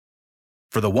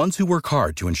For the ones who work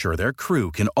hard to ensure their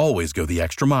crew can always go the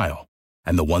extra mile,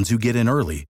 and the ones who get in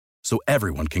early so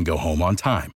everyone can go home on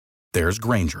time, there's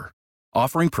Grainger,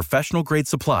 offering professional-grade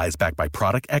supplies backed by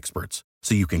product experts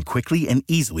so you can quickly and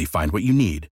easily find what you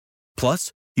need.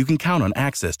 Plus, you can count on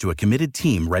access to a committed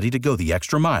team ready to go the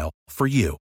extra mile for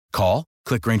you. Call,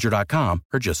 click Grainger.com,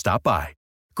 or just stop by.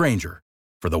 Grainger,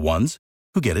 for the ones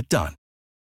who get it done.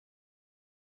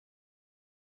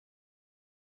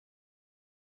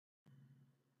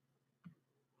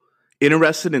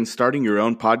 Interested in starting your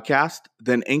own podcast?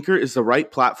 Then Anchor is the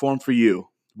right platform for you.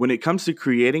 When it comes to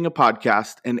creating a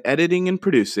podcast and editing and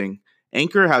producing,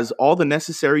 Anchor has all the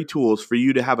necessary tools for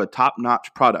you to have a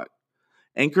top-notch product.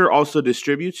 Anchor also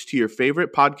distributes to your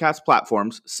favorite podcast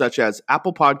platforms such as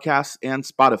Apple Podcasts and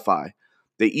Spotify.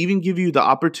 They even give you the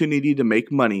opportunity to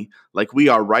make money like we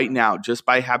are right now just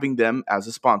by having them as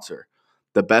a sponsor.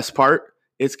 The best part?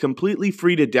 It's completely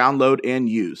free to download and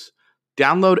use.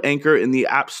 Download Anchor in the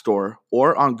App Store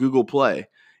or on Google Play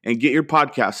and get your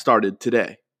podcast started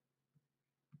today.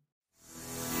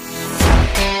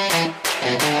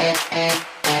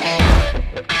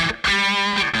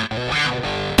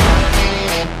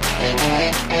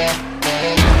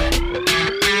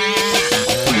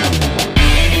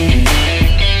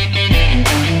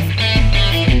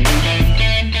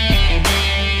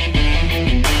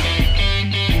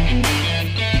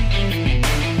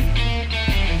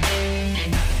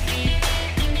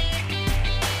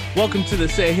 Welcome to the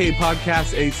Say Hey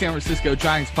podcast, a San Francisco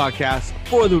Giants podcast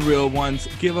for the real ones.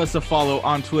 Give us a follow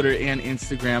on Twitter and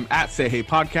Instagram at Say Hey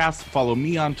Podcast. Follow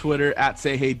me on Twitter at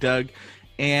Say Hey Doug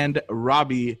and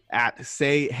Robbie at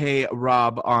Say Hey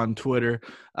Rob on Twitter.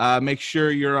 Make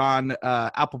sure you're on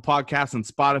Apple Podcasts and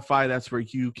Spotify. That's where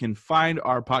you can find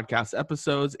our podcast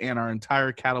episodes and our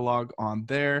entire catalog on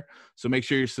there. So make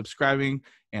sure you're subscribing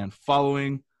and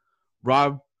following.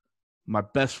 Rob, my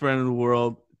best friend in the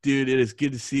world. Dude, it is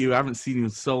good to see you. I haven't seen you in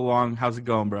so long. How's it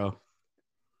going, bro?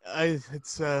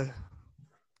 It's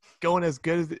going as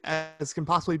good as can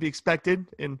possibly be expected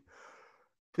in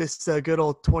this good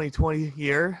old 2020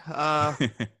 year.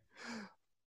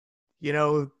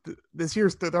 This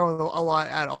year's throwing a lot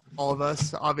at all of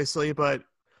us, obviously, but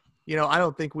I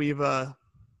don't think we've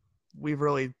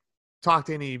really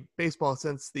talked any baseball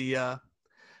since the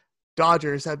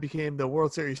Dodgers have became the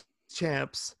World Series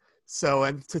champs. So,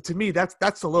 and to me, that's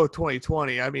the low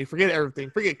 2020. I mean, forget everything.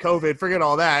 Forget COVID. Forget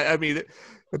all that. I mean,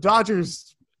 the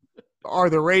Dodgers are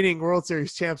the reigning World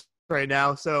Series champs right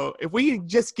now. So, if we can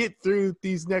just get through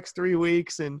these next 3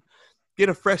 weeks and get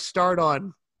a fresh start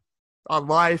on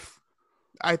life,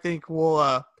 I think we'll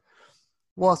have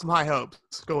some high hopes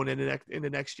going into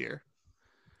next year.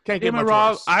 Can't get much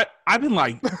Rob, worse. I've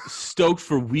been stoked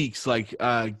for weeks,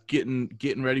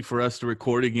 getting ready for us to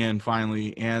record again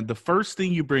finally. And the first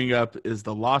thing you bring up is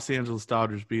the Los Angeles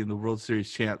Dodgers being the World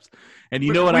Series champs. And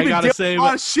you know what I gotta say? A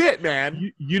lot of shit,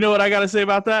 man. You know what I gotta say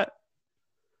about that?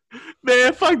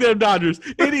 Man, fuck them Dodgers.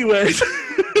 Anyways,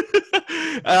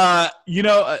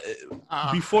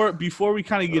 before we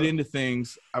kind of get into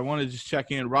things, I want to just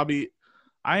check in, Robbie.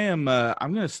 I'm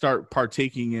gonna start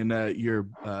partaking in your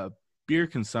beer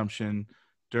consumption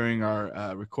during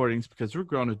our recordings because we're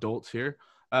grown adults here.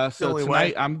 So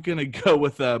tonight I'm going to go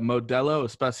with a Modelo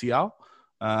Especial.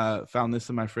 Found this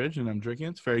in my fridge and I'm drinking.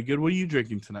 It's very good. What are you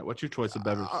drinking tonight? What's your choice of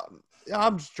beverage?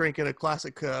 I'm just drinking a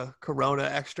classic Corona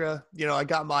Extra. I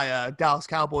got my Dallas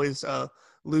Cowboys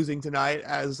losing tonight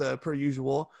as per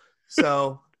usual.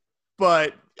 So,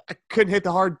 but I couldn't hit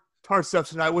the hard stuff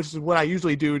tonight, which is what I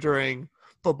usually do during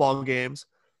football games.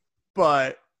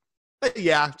 But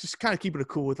yeah, just kind of keeping it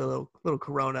cool with a little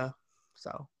Corona.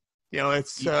 So,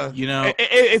 it's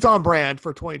on brand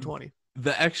for 2020.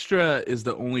 The Extra is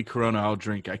the only Corona I'll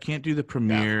drink. I can't do the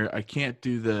Premier. Yeah. I can't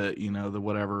do the, the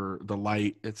whatever, the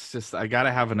light. It's just, I got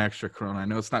to have an extra Corona. I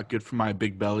know it's not good for my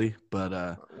big belly,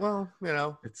 but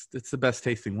it's the best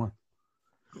tasting one.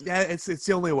 Yeah, it's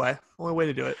the only way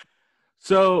to do it.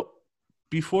 So,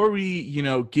 before we,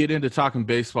 get into talking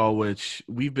baseball, which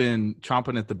we've been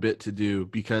chomping at the bit to do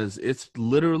because it's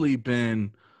literally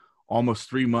been almost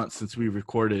 3 months since we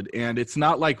recorded. And it's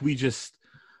not like we just,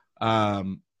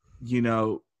 went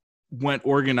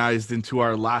organized into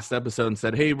our last episode and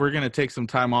said, hey, we're going to take some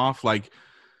time off. Like,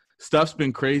 stuff's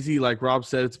been crazy. Like Rob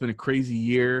said, it's been a crazy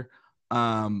year.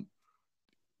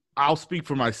 I'll speak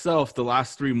for myself. The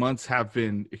last 3 months have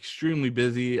been extremely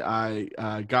busy.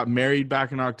 I got married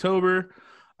back in October,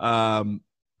 and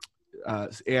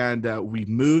we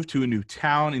moved to a new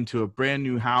town, into a brand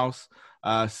new house.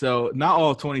 So not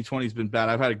all of 2020 has been bad.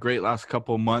 I've had a great last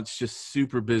couple of months, just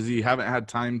super busy. Haven't had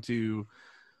time to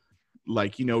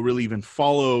really even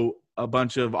follow a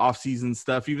bunch of off-season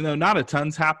stuff, even though not a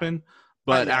ton's happened,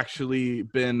 but actually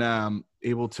been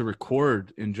able to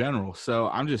record in general. So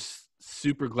I'm just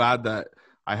super glad that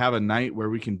I have a night where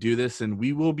we can do this, and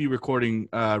we will be recording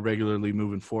regularly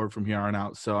moving forward from here on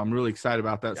out. So I'm really excited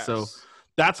about that. Yes. So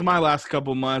that's my last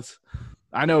couple months.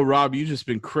 I know, Rob, you've just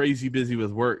been crazy busy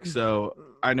with work. So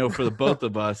I know for the both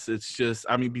of us, it's just,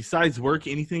 I mean, besides work,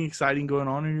 anything exciting going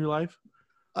on in your life?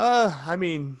 I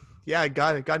mean, yeah, I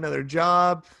got another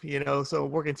job, so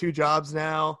working 2 jobs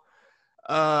now.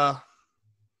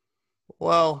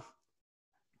 Well,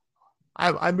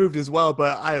 I moved as well,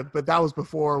 but that was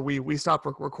before we stopped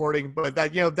recording. But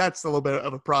that that's a little bit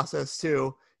of a process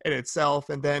too in itself.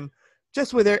 And then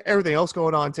just with everything else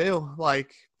going on too,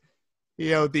 like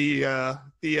the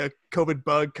COVID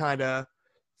bug kind of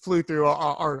flew through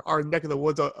our neck of the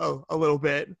woods a little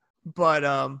bit.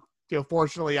 But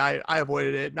fortunately, I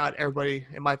avoided it. Not everybody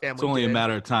in my family. It's only a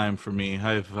matter of time for me.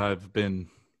 I've been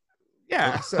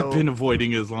so I've been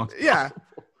avoiding as long.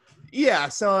 Yeah,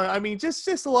 so I mean, just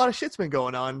a lot of shit's been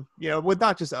going on, with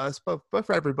not just us, but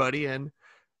for everybody. And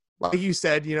like you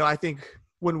said, I think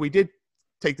when we did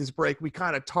take this break, we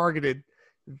kind of targeted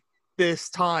this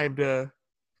time to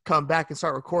come back and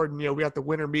start recording. We got the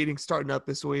winter meeting starting up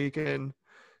this week, and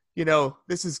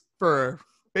this is for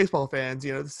baseball fans.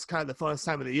 This is kind of the funnest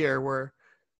time of the year where,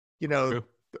 True.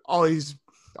 all these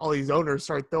owners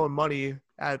start throwing money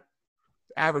at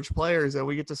average players, and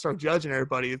we get to start judging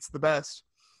everybody. It's the best.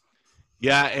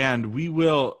 Yeah, and we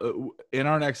will in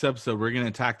our next episode. We're going to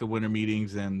attack the winter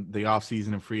meetings and the off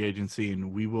season and free agency,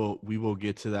 and we will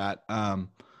get to that. But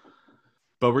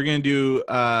we're going to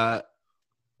do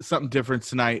something different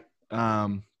tonight.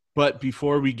 But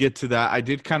before we get to that, I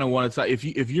did kind of want to if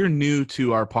you're new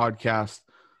to our podcast,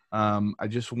 I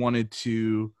just wanted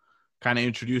to kind of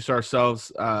introduce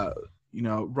ourselves.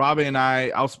 Robbie and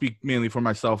I'll speak mainly for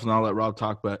myself, and I'll let Rob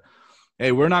talk. But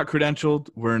hey, we're not credentialed.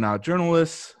 We're not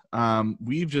journalists.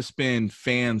 We've just been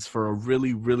fans for a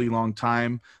really, really long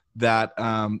time that,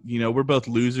 we're both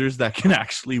losers that can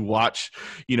actually watch,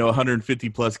 150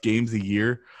 plus games a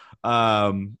year.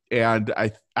 And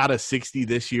out of 60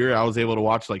 this year, I was able to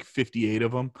watch like 58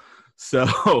 of them.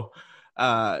 So,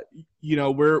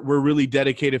 we're really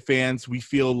dedicated fans. We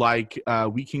feel like,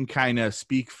 we can kind of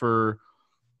speak for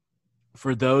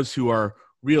those who are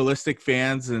realistic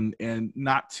fans and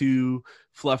not too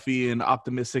fluffy and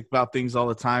optimistic about things all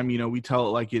the time. We tell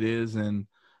it like it is. And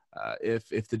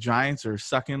if the Giants are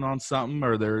sucking on something,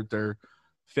 or they're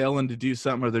failing to do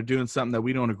something, or they're doing something that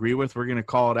we don't agree with, we're going to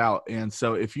call it out. And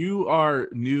so if you are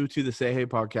new to the Say Hey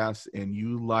podcast and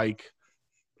you like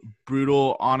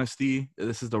brutal honesty,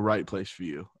 this is the right place for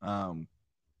you.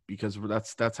 Because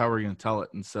that's how we're going to tell it.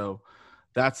 And so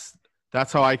that's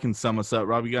how I can sum us up.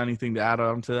 Rob, you got anything to add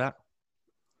on to that?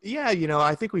 Yeah,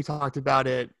 I think we talked about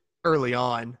it early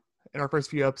on in our first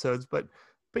few episodes, but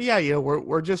yeah,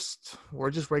 we're just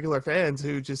regular fans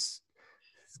who just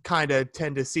kind of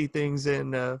tend to see things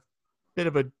in a bit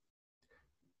of a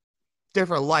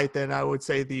different light than I would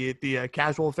say the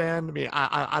casual fan. I mean,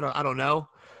 I don't know,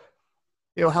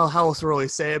 how else to really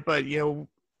say it, but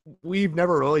we've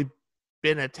never really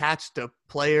been attached to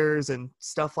players and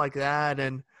stuff like that.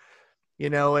 And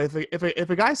if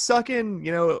a guy's sucking,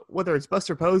 whether it's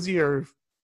Buster Posey or,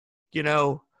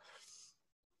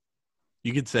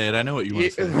 you could say it. I know what you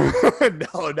want to say.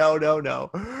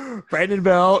 No. Brandon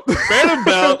Belt. Brandon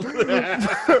Belt.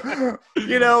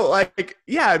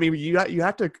 I mean, you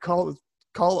have to call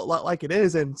it like it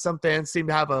is, and some fans seem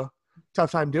to have a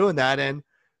tough time doing that, and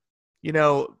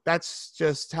that's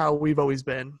just how we've always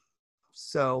been.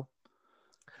 So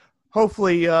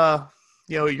hopefully,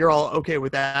 you're all okay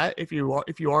with that if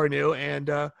you are new,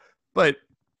 and but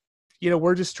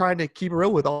we're just trying to keep it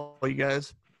real with all you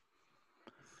guys.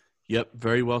 Yep,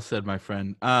 very well said, my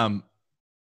friend.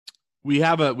 We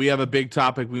have a big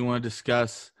topic we want to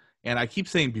discuss, and I keep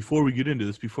saying before we get into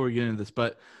this,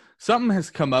 but something has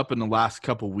come up in the last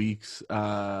couple weeks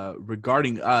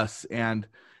regarding us, and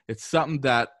it's something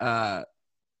that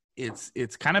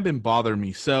it's kind of been bothering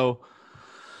me. So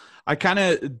I kind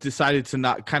of decided to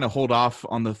not kind of hold off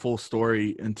on the full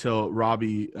story until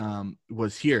Robbie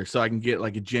was here, so I can get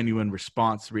like a genuine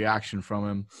reaction from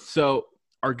him. So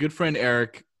our good friend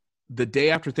Eric, the day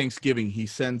after Thanksgiving, he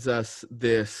sends us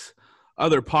this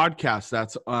other podcast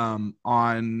that's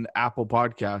on Apple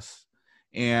Podcasts,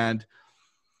 and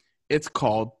it's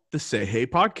called the Say Hey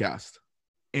Podcast,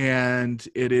 and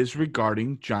it is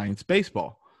regarding Giants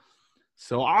baseball.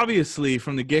 So obviously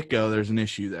from the get-go, there's an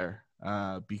issue there.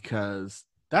 Because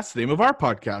that's the name of our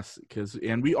podcast,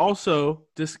 and we also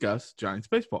discuss Giants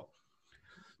baseball.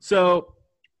 So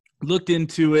looked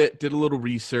into it, did a little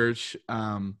research.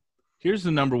 Here's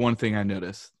the number one thing I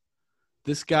noticed.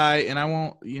 This guy, and I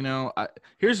won't,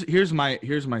 here's my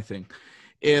thing.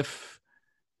 If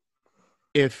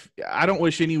I don't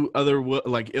wish any other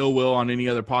ill will on any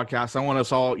other podcast, I want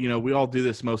us all, we all do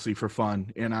this mostly for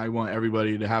fun, and I want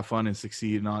everybody to have fun and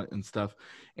succeed and stuff.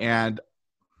 And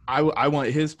I want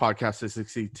his podcast to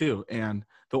succeed too. And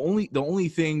the only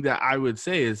thing that I would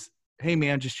say is, hey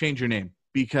man, just change your name,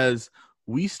 because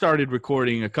we started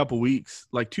recording a couple weeks,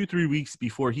 like 2-3 weeks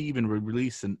before he even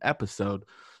released an episode.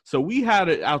 So we had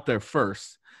it out there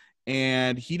first,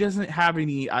 and he doesn't have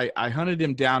any. I hunted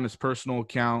him down his personal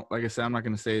account. Like I said, I'm not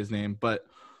going to say his name,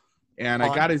 and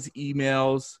I got his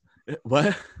emails.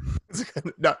 What?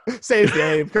 No, say his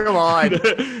name. Come on.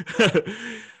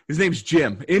 His name's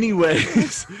Jim.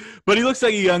 Anyways, but he looks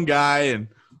like a young guy and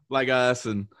like us.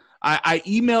 And I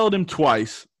emailed him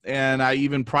twice, and I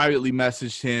even privately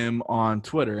messaged him on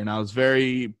Twitter, and I was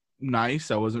very nice.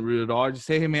 I wasn't rude at all. I just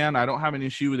say, hey man, I don't have an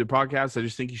issue with your podcast. I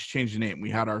just think you should change the name. We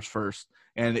had ours first,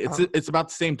 and it's about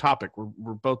the same topic.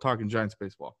 We're both talking Giants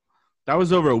baseball. That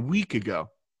was over a week ago.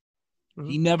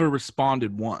 He never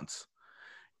responded once,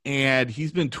 and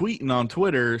he's been tweeting on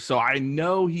Twitter, so I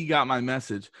know he got my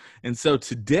message. And so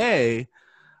today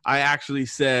I actually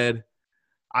said,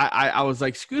 I was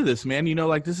like, screw this, man.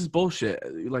 This is bullshit.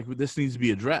 Like, this needs to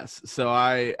be addressed. So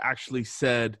I actually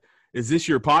said, is this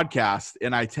your podcast?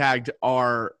 And I tagged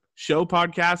our show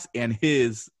podcast and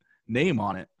his name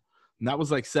on it. And that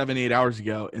was like 7-8 hours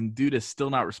ago. And dude has still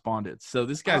not responded. So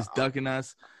this guy's ducking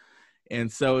us. And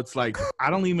so it's like, I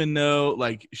don't even know,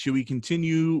 like, should we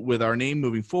continue with our name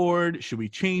moving forward? Should we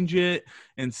change it?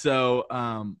 And so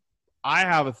I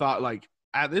have a thought, like,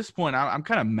 at this point, I'm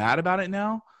kind of mad about it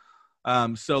now.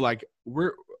 So like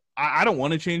I don't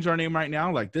want to change our name right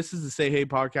now. Like, this is the Say Hey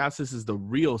podcast. This is the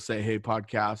real Say Hey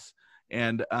podcast.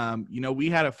 And, we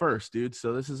had it first, dude.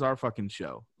 So this is our fucking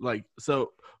show. Like,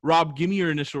 so Rob, give me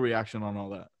your initial reaction on all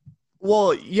that.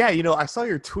 Well, yeah, I saw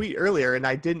your tweet earlier, and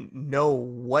I didn't know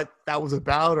what that was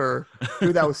about or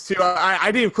who that was to. I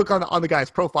didn't even click on the guy's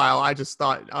profile. I just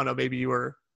thought, I don't know, maybe you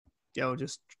were,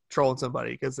 just trolling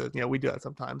somebody, because we do that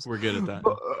sometimes. We're good at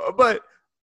that.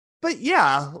 But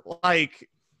yeah, like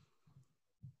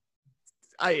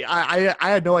I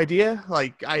had no idea.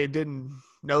 Like, I didn't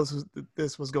know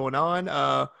this was going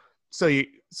on. So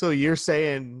you're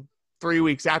saying 3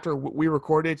 weeks after we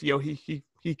recorded,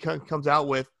 he comes out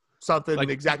with something like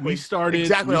exactly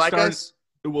like us.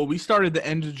 Well, we started the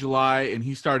end of July, and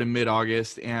he started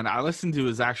mid-August, and I listened to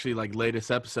his actually like latest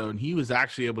episode, and he was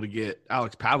actually able to get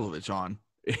Alex Pavlovich on.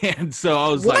 And so I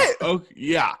was like, oh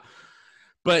yeah.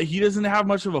 But he doesn't have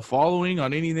much of a following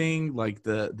on anything. Like,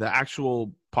 the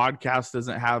actual podcast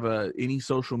doesn't have any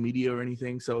social media or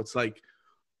anything. So it's like,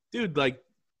 dude, like,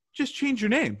 just change your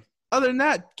name. Other than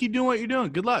that, keep doing what you're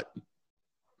doing. Good luck.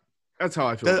 That's how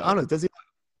I feel. I don't know. Does he?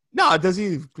 No, does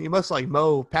he? He must like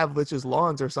mow Pavlovich's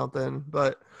lawns or something.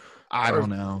 But I don't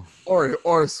know.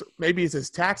 Or maybe it's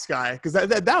his tax guy, because that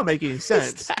would make any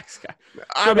sense. His tax guy.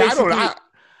 I mean, I don't know.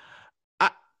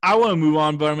 I want to move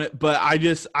on, but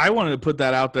I wanted to put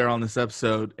that out there on this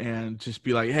episode and just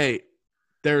be like, hey,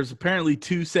 there's apparently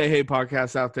 2 Say Hey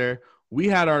podcasts out there. We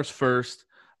had ours first,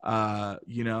 and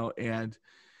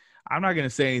I'm not going to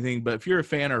say anything, but if you're a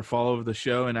fan or follower of the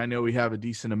show, and I know we have a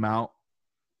decent amount,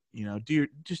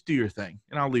 just do your thing,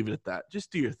 and I'll leave it at that.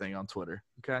 Just do your thing on Twitter,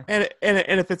 okay?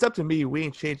 And if it's up to me, we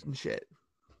ain't changing shit.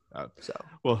 So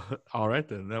well, all right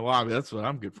then. Well, I mean, that's what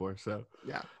I'm good for. So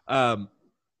yeah.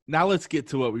 Now let's get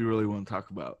to what we really want to talk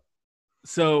about.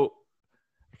 So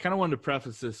I kind of wanted to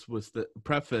preface this with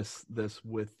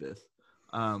this.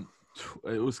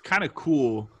 It was kind of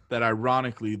cool that,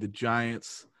 ironically, the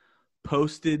Giants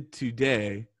posted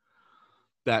today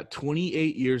that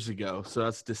 28 years ago, so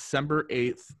that's December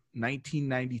 8th,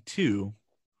 1992,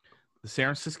 the San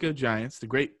Francisco Giants, the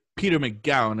great Peter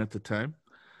McGowan at the time,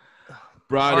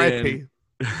 brought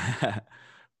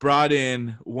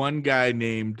in one guy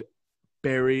named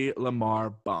Barry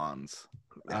Lamar Bonds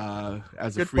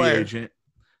as a free agent.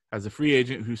 As a free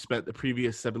agent who spent the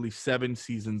previous, I believe, 7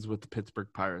 seasons with the Pittsburgh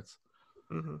Pirates.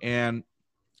 Mm-hmm. And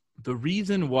the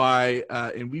reason why,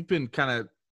 and we've been kind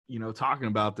of, talking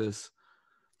about this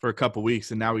for a couple weeks,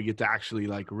 and now we get to actually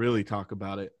like really talk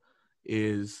about it,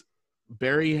 is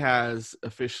Barry has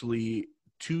officially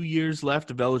 2 years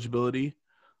left of eligibility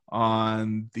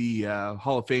on the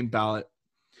Hall of Fame ballot,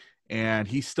 and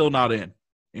he's still not in.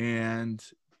 And,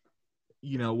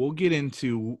 we'll get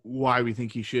into why we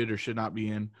think he should or should not be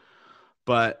in.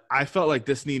 But I felt like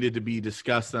this needed to be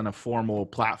discussed on a formal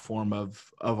platform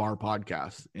of our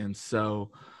podcast. And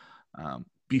so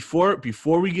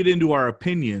before we get into our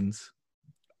opinions,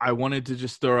 I wanted to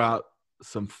just throw out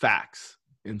some facts.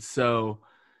 And so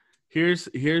here's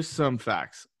some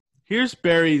facts. Here's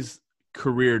Barry's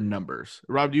career numbers.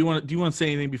 Rob, do you want to say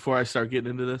anything before I start getting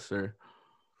into this, or?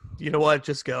 You know what?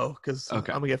 Just go, because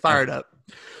Okay. I'm gonna get fired up.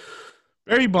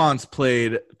 Barry Bonds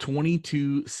played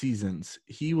 22 seasons.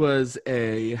 He was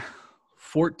a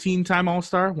 14-time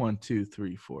All-Star. 1, 2,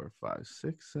 3, 4, 5,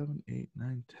 6, 7, 8,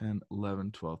 9, 10,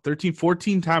 11, 12, 13,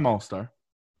 14-time All-Star.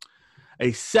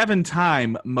 A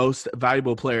 7-time most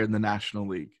valuable player in the National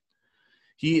League.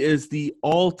 He is the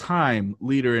all-time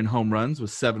leader in home runs with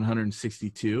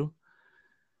 762.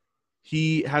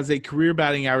 He has a career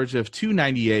batting average of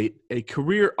 298, a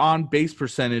career on-base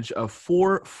percentage of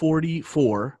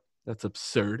 444. That's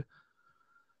absurd.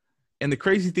 And the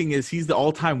crazy thing is he's the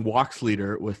all-time walks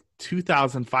leader with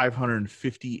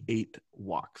 2,558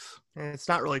 walks. And it's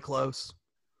not really close.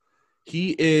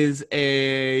 He is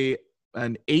an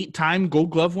 8-time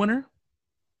Gold Glove winner.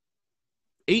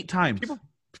 8 times.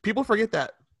 People forget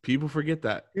that. People forget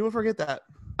that.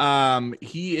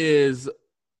 He is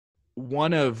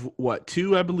one of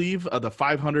two, I believe, of the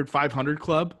 500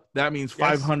 club. That means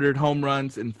 500 home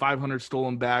runs and 500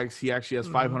 stolen bags. He actually has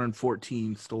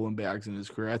 514 stolen bags in his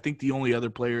career. I think the only other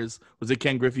players was it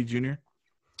Ken Griffey Jr.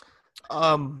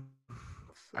 I don't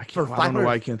know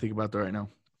why I can't think about that right now.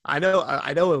 I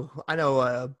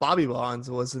know. Bobby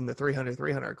Bonds was in the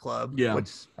 300 club. Yeah,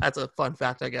 which that's a fun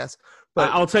fact, I guess.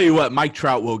 But I'll tell you what, Mike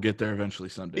Trout will get there eventually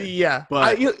someday. Yeah, but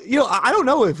I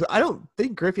don't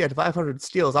think Griffey had 500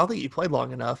 steals. I don't think he played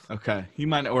long enough. Okay, he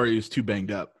might, or he was too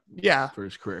banged up. Yeah, for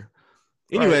his career.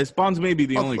 Anyways, right. Bonds may be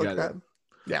the only guy there.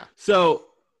 Yeah. So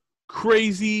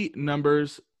crazy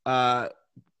numbers, a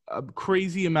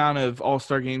crazy amount of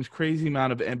All-Star games, crazy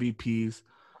amount of MVPs,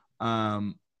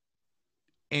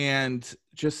 and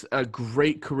just a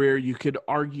great career. You could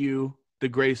argue the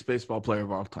greatest baseball player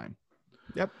of all time.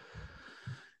 Yep.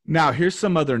 Now, here's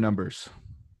some other numbers.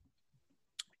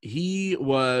 He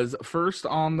was first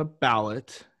on the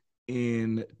ballot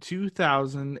in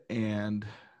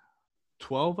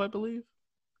 2012, I believe.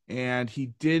 And he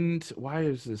didn't – why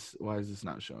is this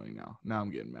not showing now? Now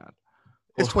I'm getting mad.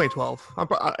 It's 2012. I'm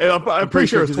pretty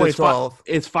sure it's 2012.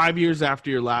 It's 5 years after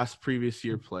your last previous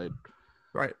year played.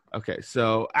 Right. Okay,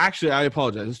 so actually, I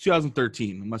apologize. It's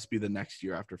 2013. It must be the next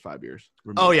year after 5 years.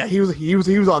 Remember? Oh yeah, he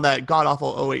was on that god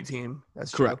awful 08 team.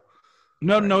 That's correct.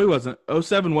 True. No, he wasn't.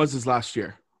 07 was his last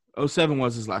year. 07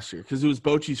 was his last year because it was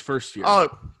Bochy's first year. Oh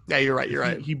yeah, you're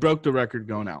right. He broke the record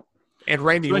going out. And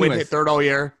Randy Winn hit third all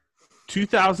year.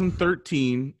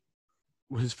 2013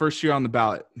 was his first year on the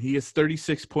ballot. He is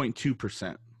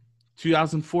 36.2%.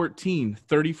 2014,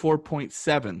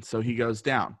 34.7%. So he goes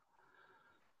down.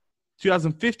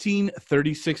 2015,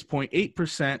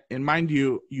 36.8%. And mind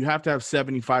you, you have to have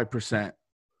 75%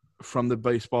 from the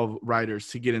baseball writers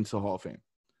to get into the Hall of Fame.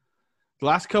 The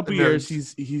last couple years,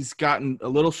 he's gotten a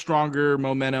little stronger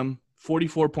momentum.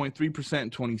 44.3%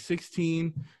 in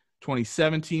 2016,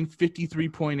 2017,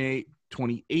 53.8%,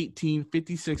 2018,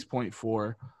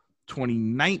 56.4%,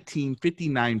 2019,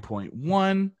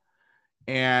 59.1%.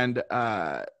 And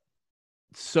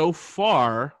so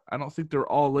far, I don't think they're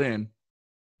all in.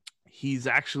 He's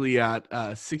actually at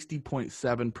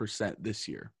 60.7% this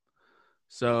year.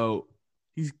 So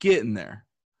he's getting there.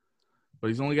 But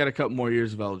he's only got a couple more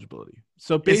years of eligibility.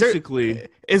 So basically,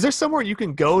 is there somewhere you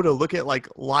can go to look at like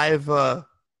live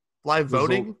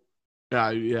voting?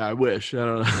 Yeah, I wish. I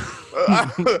don't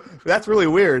know. That's really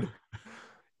weird.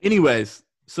 Anyways,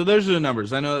 so those are the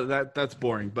numbers. I know that's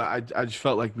boring, but I just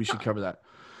felt like we should cover that.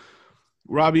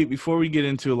 Robbie, before we get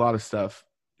into a lot of stuff,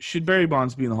 should Barry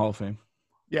Bonds be in the Hall of Fame?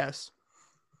 Yes.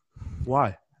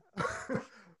 Why?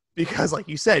 Because, like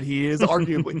you said, he is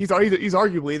arguably he's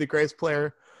arguably the greatest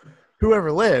player who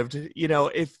ever lived. You know,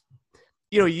 if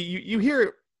you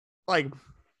hear like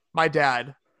my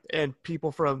dad and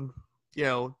people from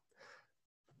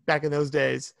back in those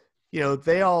days,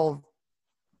 they all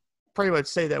pretty much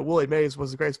say that Willie Mays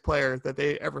was the greatest player that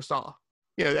they ever saw.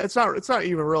 It's not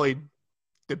even really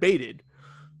debated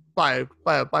by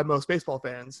most baseball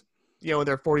fans, in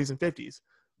their 40s and 50s.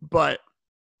 But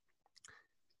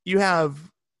you have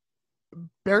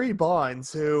Barry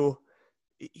Bonds, who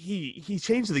he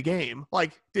changed the game.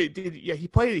 Like he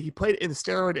played in the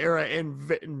steroid era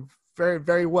and very,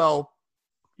 very well,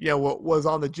 was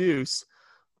on the juice.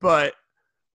 But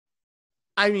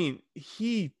I mean,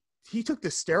 he took the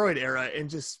steroid era and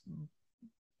just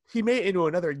he made it into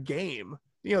another game.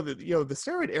 The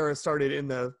steroid era started in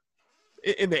the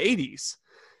 80s,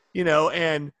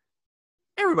 and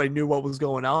everybody knew what was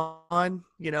going on,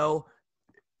 but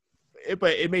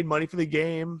it made money for the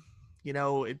game.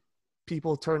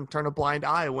 people turn a blind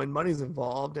eye when money's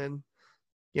involved. And,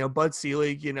 Bud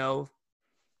Selig,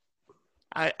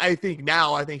 I think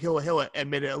he'll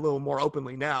admit it a little more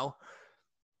openly now.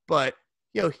 But,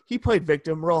 he played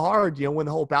victim real hard, when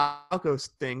the whole Balcos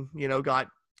thing, got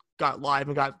live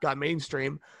and got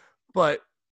mainstream. But,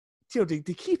 to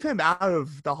keep him out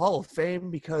of the Hall of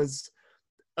Fame because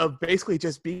of basically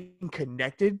just being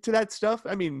connected to that stuff.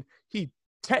 I mean, he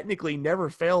technically never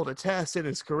failed a test in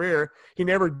his career. He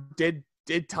never did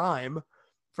time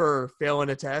for failing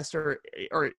a test or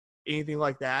anything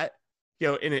like that,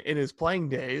 in his playing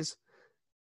days.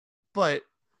 But,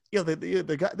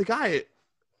 the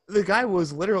guy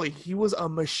was literally, he was a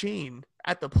machine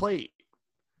at the plate.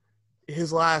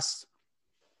 His last,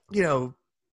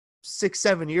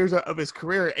 6-7 years of his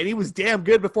career, and he was damn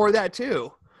good before that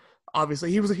too.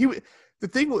 Obviously,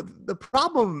 the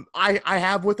problem I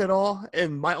have with it all,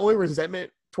 and my only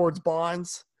resentment towards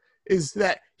Bonds, is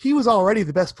that he was already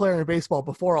the best player in baseball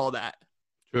before all that.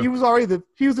 Sure. He was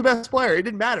the best player. It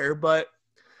didn't matter, but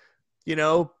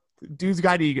dude's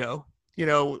got ego.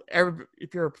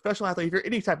 If you're a professional athlete, if you're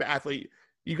any type of athlete,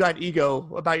 you got ego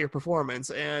about your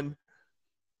performance. And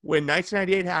when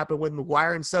 1998 happened with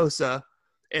McGwire and Sosa,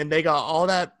 and they got all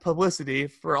that publicity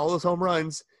for all those home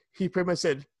runs, he pretty much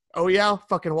said, "Oh yeah,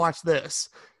 fucking watch this."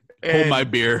 Hold my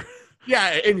beer.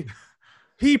 Yeah, and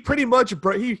he pretty much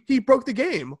he broke the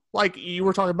game. Like you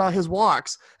were talking about his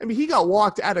walks. I mean, he got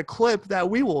walked at a clip that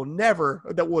we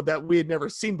had never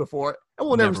seen before, and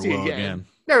we'll never see again.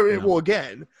 Never will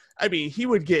again. I mean, he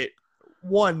would get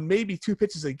 1, maybe 2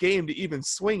 pitches a game to even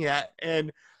swing at,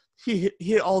 and he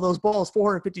hit all those balls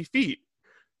 450 feet.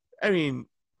 I mean,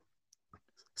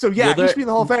 so yeah, he should be in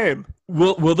the Hall of Fame.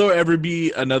 Will there ever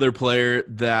be another player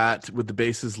that, with the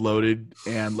bases loaded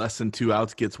and less than 2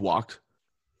 outs, gets walked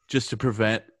just to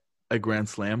prevent a grand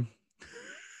slam?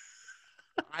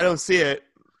 I don't see it.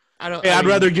 I'd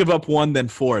rather give up 1 than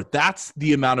 4. That's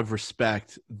the amount of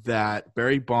respect that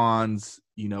Barry Bonds,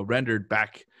 rendered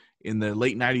back in the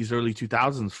late 90s, early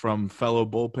 2000s from fellow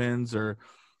bullpens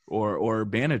or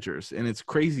managers. And it's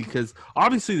crazy because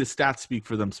obviously the stats speak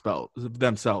for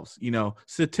themselves.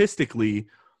 Statistically,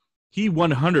 he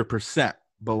 100%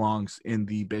 belongs in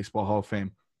the Baseball Hall of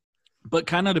Fame. But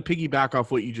kind of to piggyback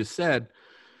off what you just said,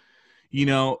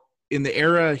 in the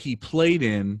era he played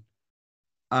in,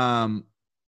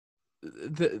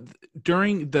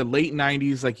 during the late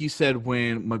 90s, like you said,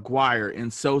 when McGwire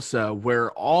and Sosa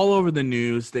were all over the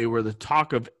news, they were the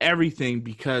talk of everything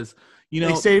because,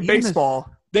 they saved baseball.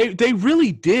 They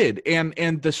really did.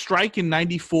 And the strike in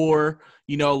 94,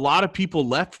 a lot of people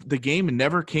left the game and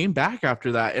never came back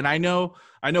after that. And I know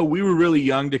we were really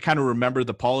young to kind of remember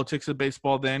the politics of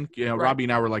baseball then. Right. Robbie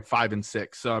and I were like 5 and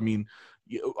 6. So, I mean,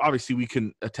 obviously we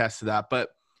can attest to that. But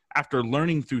after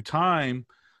learning through time,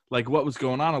 like what was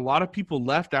going on, a lot of people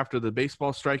left after the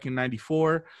baseball strike in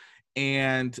 94.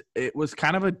 And it was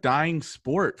kind of a dying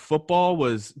sport. Football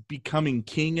was becoming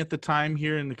king at the time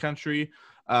here in the country.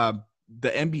 The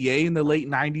NBA in the late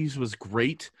 90s was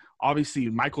great. Obviously,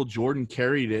 Michael Jordan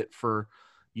carried it for,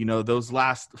 those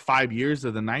last 5 years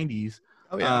of the 90s.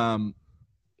 Oh, yeah.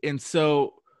 And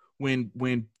so when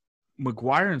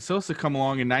McGwire and Sosa come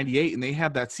along in 98 and they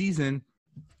have that season,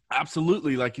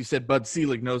 absolutely, like you said, Bud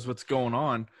Selig knows what's going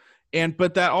on.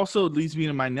 But that also leads me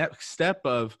to my next step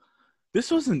of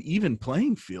this was an even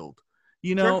playing field.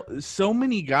 Sure. So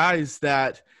many guys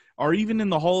that are even in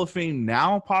the Hall of Fame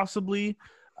now, possibly.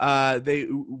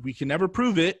 We can never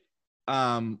prove it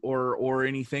or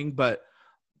anything, but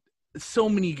so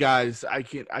many guys I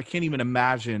can't even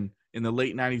imagine in the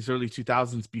late 90s, early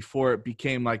 2000s before it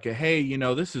became like hey,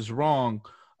 this is wrong.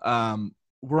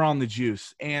 We're on the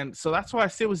juice. And so that's why I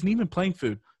say it was an even playing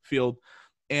field.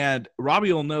 And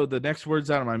Robbie will know the next words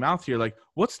out of my mouth here. Like,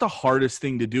 what's the hardest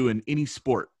thing to do in any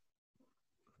sport?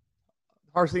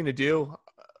 Hardest thing to do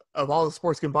of all the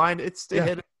sports combined, it's the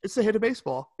hit of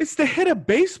baseball. It's the hit of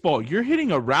baseball. You're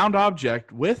hitting a round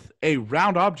object with a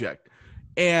round object.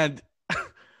 And,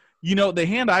 the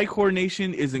hand-eye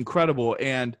coordination is incredible.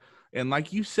 And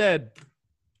like you said,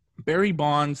 Barry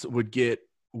Bonds would get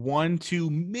 1, 2,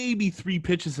 maybe 3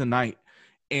 pitches a night.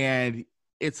 And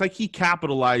it's like he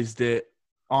capitalized it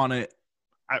on it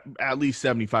at least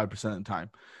 75% of the time.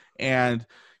 And,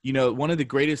 one of the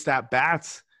greatest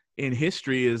at-bats in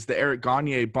history is the Eric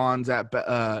Gagne Bonds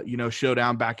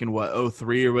showdown back in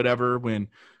 2003 or whatever, when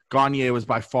Gagne was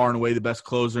by far and away the best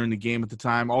closer in the game at the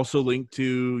time, also linked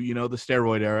to, the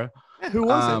steroid era. Yeah, who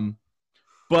was it?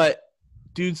 But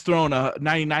dude's throwing a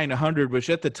 99, 100, which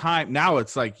at the time, now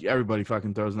it's like everybody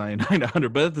fucking throws 99,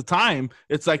 100. But at the time,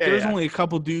 it's like there's only a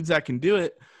couple dudes that can do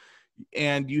it.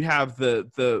 and you have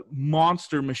the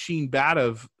monster machine bat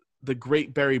of the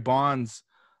great Barry Bonds,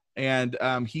 and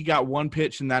he got one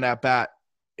pitch in that at bat,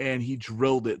 and he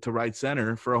drilled it to right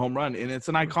center for a home run, and it's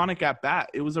an iconic at bat.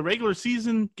 It was a regular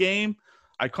season game,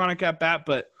 iconic at bat,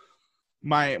 but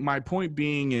my point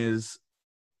being is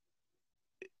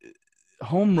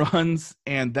home runs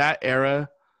and that era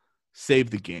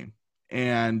saved the game.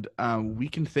 And we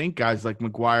can thank guys like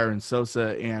McGwire and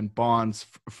Sosa and Bonds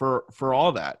for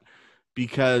all that,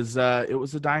 because it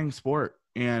was a dying sport.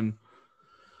 And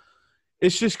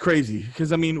it's just crazy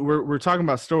because, I mean, we're talking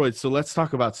about steroids, so let's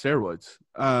talk about steroids.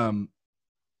 And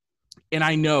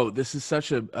I know this is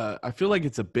such I feel like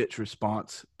it's a bitch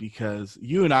response because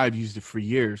you and I have used it for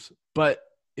years, but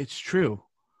it's true.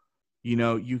 You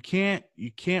know, you can't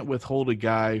withhold a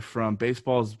guy from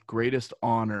baseball's greatest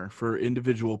honor for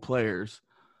individual players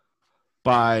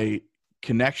by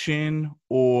connection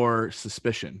or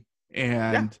suspicion.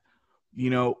 And,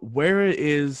 you know, where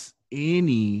is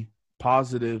any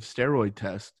positive steroid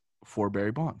test for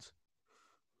Barry Bonds?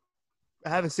 I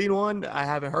haven't seen one. I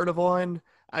haven't heard of one.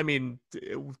 I mean,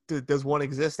 does one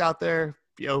exist out there?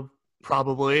 You know,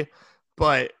 probably.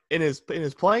 But in his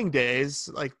playing days,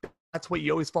 like, that's what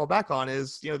you always fall back on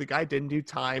is, you know, the guy didn't do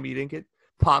time. He didn't get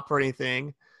popped for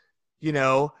anything, you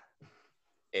know.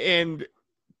 And,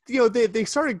 you know, they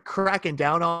started cracking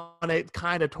down on it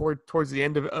kind of towards the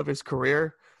end of his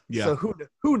career. Yeah. So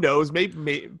who knows?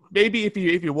 Maybe if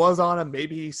he was on him,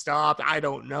 maybe he stopped. I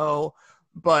don't know.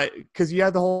 But because you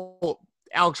had the whole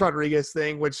Alex Rodriguez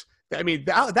thing, which, I mean,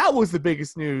 that was the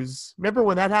biggest news. Remember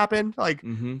when that happened? Like,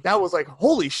 that was like,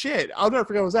 holy shit. I'll never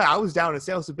forget what was that. I was down in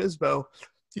San Luis Obispo,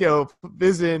 you know,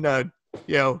 visiting,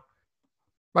 you know,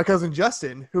 my cousin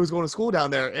Justin, who was going to school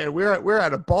down there, and we're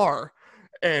at a bar,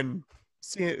 and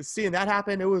seeing that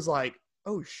happen, it was like,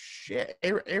 oh shit,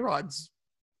 A-Rod's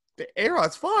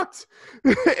fucked,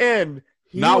 and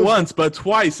not once but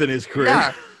twice in his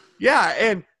career. Yeah,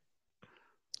 and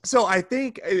so I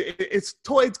think it's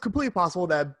completely possible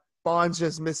that Bonds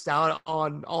just missed out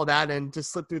on all that and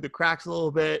just slipped through the cracks a little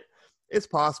bit. It's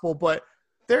possible, but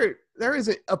there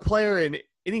isn't a player in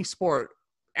any sport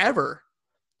ever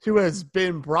who has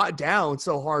been brought down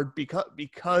so hard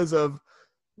because of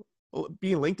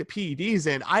being linked to PEDs.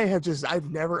 And I've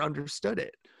never understood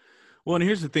it. Well, and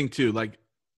here's the thing too, like,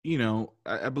 you know,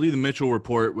 I believe the Mitchell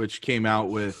report, which came out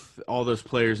with all those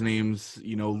players' names,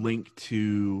 you know, linked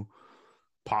to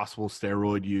possible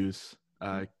steroid use,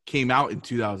 came out in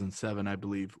 2007, I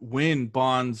believe, when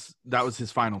Bonds, that was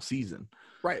his final season.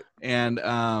 Right. And,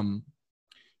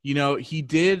 you know,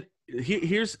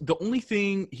 here's the only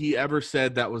thing he ever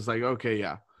said that was like, okay,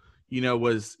 yeah, you know,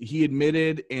 was he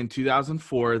admitted in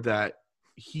 2004 that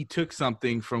he took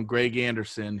something from Greg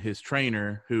Anderson, his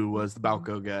trainer, who was the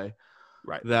Balco guy,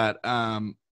 right? That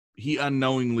he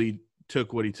unknowingly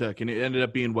took what he took, and it ended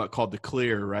up being what called the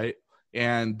clear, right?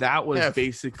 And that was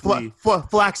basically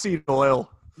flaxseed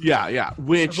oil. Yeah,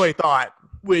 which I thought.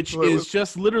 Which is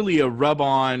just literally a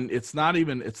rub-on. It's not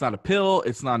a pill.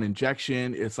 It's not an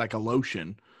injection. It's like a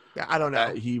lotion. Yeah, I don't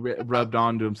know. He rubbed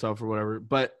onto himself or whatever.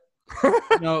 But,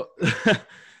 you know,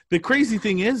 the crazy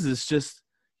thing is just,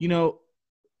 you know,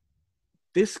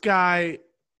 this guy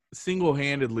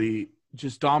single-handedly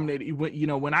just dominated. You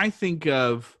know, when I think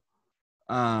of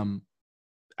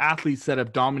athletes that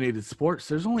have dominated sports,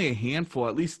 there's only a handful,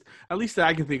 at least that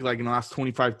I can think, like, in the last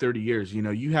 25, 30 years. You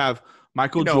know, you have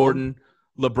Michael Jordan,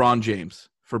 LeBron James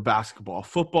for basketball.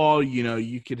 Football, you know,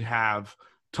 you could have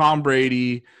Tom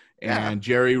Brady and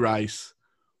Jerry Rice,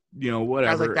 you know,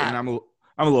 whatever. Like that. And I'm a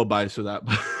little biased for that.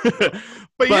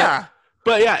 but yeah.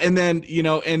 But yeah, and then, you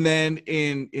know, and then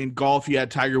in golf you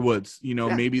had Tiger Woods, you know,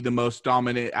 maybe the most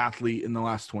dominant athlete in the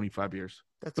last 25 years.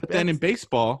 Then in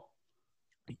baseball,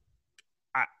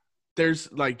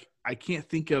 I can't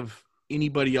think of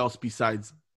anybody else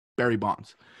besides Barry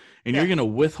Bonds. And you're going to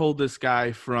withhold this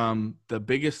guy from the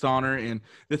biggest honor. And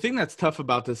the thing that's tough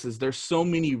about this is there's so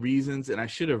many reasons, and I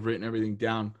should have written everything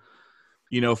down,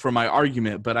 you know, for my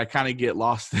argument, but I kind of get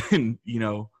lost in, you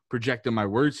know, projecting my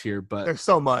words here. But there's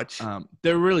so much.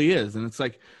 There really is. And it's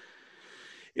like,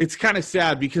 it's kind of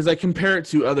sad because I compare it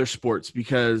to other sports,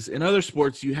 because in other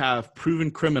sports you have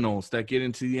proven criminals that get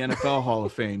into the NFL Hall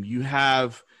of Fame. You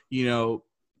have, you know,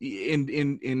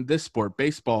 in this sport,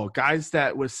 baseball, guys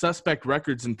that with suspect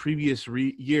records in previous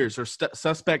years or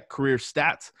suspect career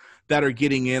stats that are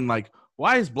getting in. Like,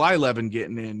 why is Blyleven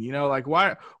getting in? You know, like,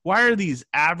 why are these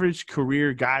average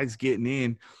career guys getting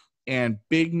in, and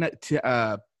big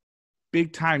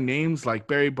time names like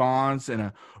Barry Bonds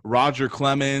and Roger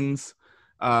Clemens,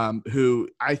 who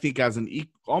I think has an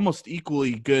almost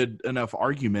equally good enough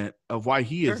argument of why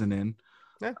he isn't in.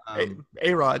 Yeah,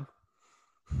 A-Rod.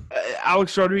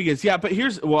 Alex Rodriguez. Yeah, but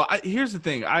here's the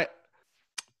thing.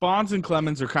 Bonds and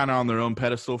Clemens are kind of on their own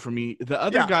pedestal for me. The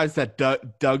other guys that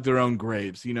dug their own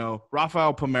graves,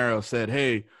 Rafael Palmeiro said,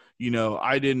 hey,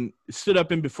 I didn't stood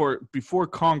up in before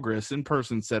Congress in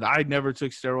person, said I never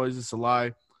took steroids. It's a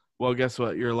lie. Well, guess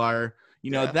what? You're a liar.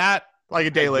 That like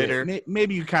a day later.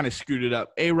 Maybe you kind of screwed it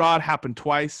up. A-Rod happened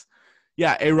twice.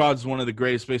 Yeah, A-Rod's one of the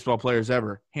greatest baseball players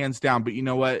ever, hands down. But you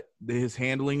know what? His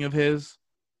handling of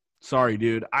sorry,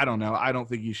 dude. I don't know. I don't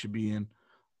think you should be in.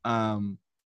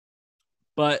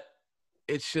 But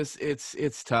it's just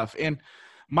it's tough. And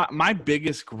my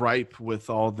biggest gripe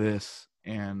with all this,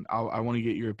 and I want to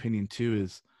get your opinion too,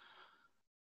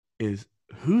 is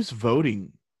who's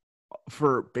voting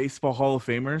for Baseball Hall of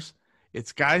Famers?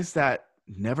 It's guys that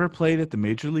never played at the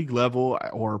major league level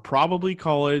or probably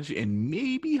college and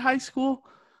maybe high school.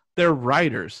 They're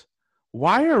writers.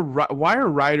 Why are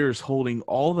writers holding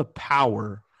all the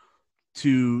power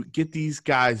to get these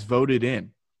guys voted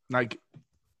in? Like,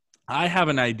 I have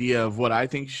an idea of what I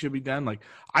think should be done. Like,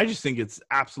 I just think it's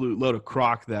absolute load of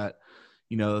crock that,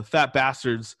 the fat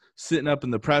bastards sitting up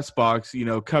in the press box,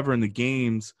 covering the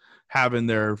games, having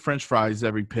their French fries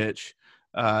every pitch,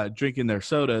 drinking their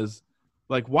sodas.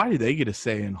 Like, why do they get a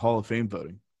say in Hall of Fame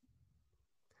voting?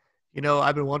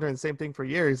 I've been wondering the same thing for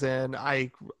years, and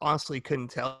I honestly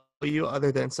couldn't tell you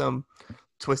other than some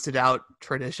twisted out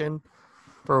tradition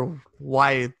for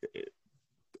why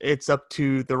it's up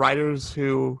to the writers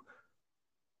who,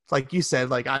 like you said,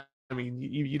 like, I mean,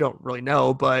 you don't really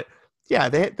know, but yeah,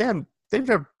 they've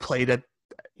never played at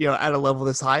a level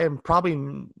this high, and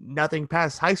probably nothing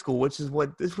past high school, which is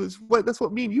that's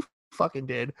what me and you fucking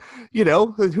did. Who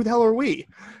the hell are we?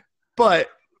 But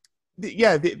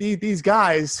these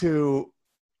guys who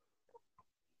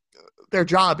their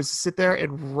job is to sit there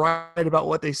and write about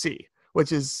what they see,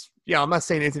 which is, I'm not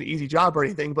saying it's an easy job or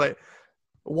anything, but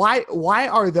why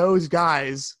are those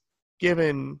guys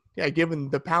given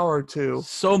the power to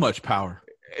so much power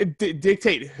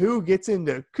dictate who gets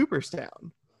into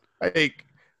Cooperstown? I think,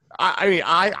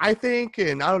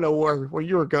 and I don't know where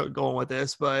you were going with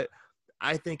this, but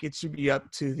I think it should be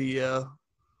up to the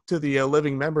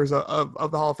living members of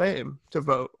the Hall of Fame to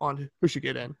vote on who should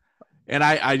get in. And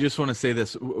I just want to say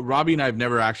this. Robbie and I have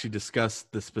never actually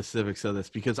discussed the specifics of this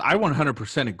because I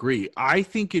 100% agree. I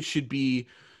think it should be,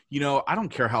 I don't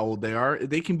care how old they are.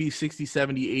 They can be 60,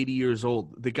 70, 80 years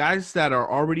old. The guys that are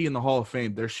already in the Hall of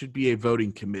Fame, there should be a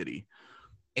voting committee.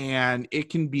 And it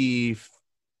can be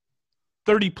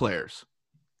 30 players.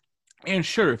 And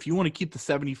sure, if you want to keep the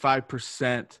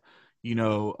 75%,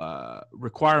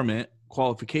 requirement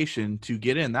qualification to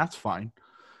get in, that's fine.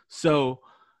 So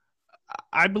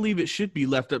I believe it should be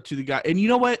left up to the guy. And you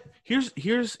know what?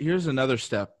 Here's another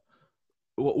step.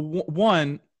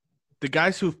 One, the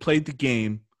guys who have played the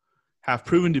game have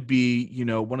proven to be,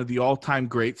 one of the all-time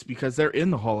greats because they're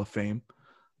in the Hall of Fame.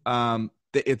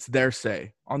 It's their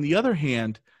say. On the other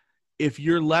hand, if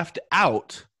you're left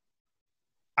out,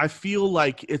 I feel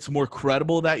like it's more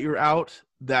credible that you're out,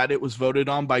 that it was voted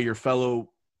on by your fellow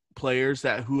players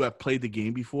who have played the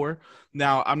game before.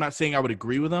 Now, I'm not saying I would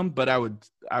agree with them, but I would,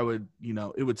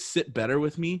 it would sit better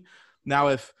with me. Now,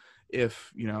 if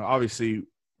obviously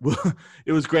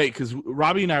it was great because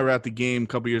Robbie and I were at the game a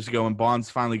couple years ago and Bonds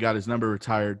finally got his number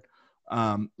retired.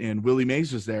 And Willie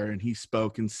Mays was there and he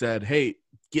spoke and said, hey,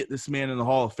 get this man in the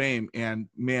Hall of Fame. And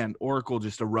man, Oracle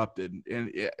just erupted,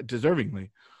 and deservingly.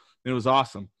 It was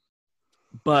awesome.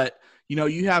 But,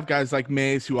 you have guys like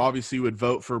Mays who obviously would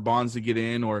vote for Bonds to get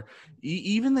in, or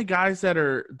even the guys that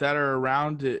are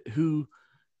around it who,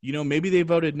 maybe they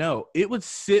voted no. It would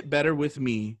sit better with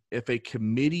me if a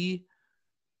committee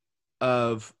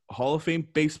of Hall of Fame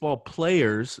baseball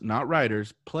players, not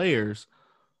writers, players,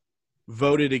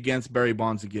 voted against Barry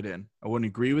Bonds to get in. I wouldn't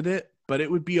agree with it, but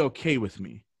it would be okay with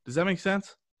me. Does that make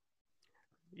sense?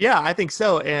 Yeah, I think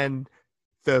so. And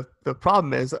the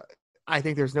problem is, I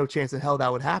think there's no chance in hell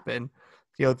that would happen.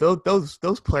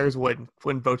 Those players wouldn't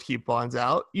vote to keep Bonds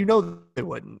out. They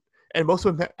wouldn't. And most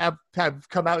of them have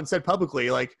come out and said publicly,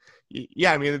 like,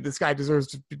 yeah, I mean, this guy deserves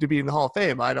to be in the Hall of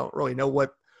Fame. I don't really know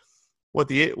what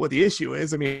the issue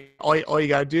is. I mean, all you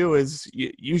got to do is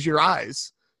use your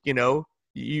eyes.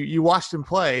 You watched him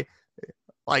play.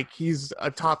 Like, he's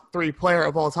a top 3 player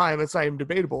of all time. It's not even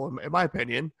debatable, in my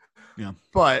opinion. Yeah.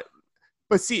 But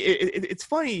see, it's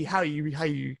funny how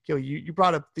you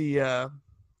brought up the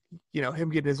him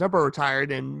getting his number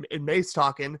retired and Mace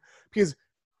talking, because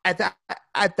at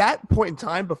that point in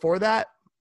time before that,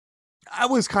 I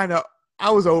was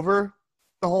over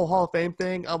the whole Hall of Fame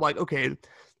thing. I'm like, okay,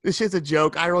 this shit's a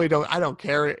joke. I don't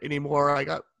care anymore. I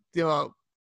got, the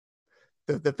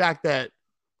the fact that,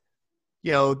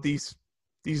 these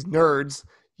nerds,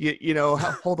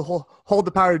 hold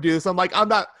the power to do this.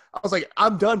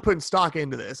 I'm done putting stock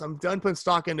into this. I'm done putting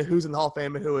stock into who's in the Hall of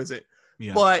Fame and who isn't.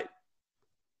 Yeah. But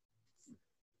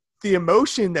the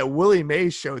emotion that Willie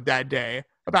Mays showed that day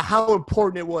about how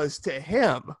important it was to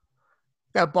him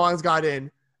that Bonds got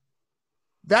in,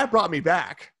 that brought me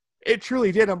back. It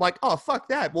truly did. I'm like, oh, fuck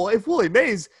that. Well, if Willie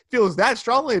Mays feels that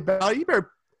strongly about it, you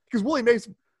better, because Willie Mays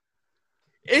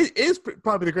is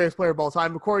probably the greatest player of all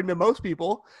time, according to most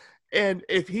people. And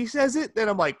if he says it, then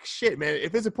I'm like, shit, man,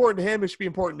 if it's important to him, it should be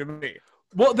important to me.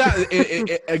 Well, that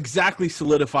it exactly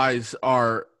solidifies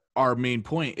our main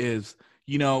point is,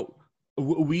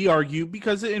 we argue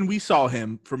because, and we saw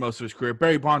him for most of his career,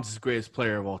 Barry Bonds is the greatest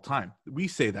player of all time. We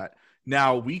say that.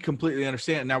 Now we completely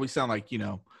understand. Now we sound like,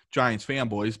 Giants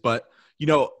fanboys, but,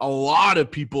 a lot of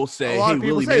people say, hey,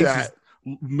 Willie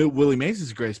Mays is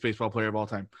the greatest baseball player of all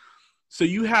time. So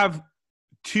you have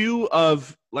two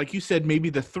of, like you said, maybe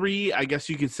the three, I guess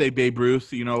you could say Babe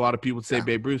Ruth. A lot of people would say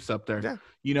Babe Ruth's up there.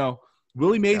 Yeah.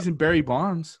 Willie Mays and Barry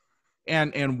Bonds,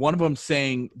 and one of them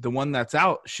saying the one that's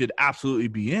out should absolutely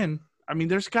be in. I mean,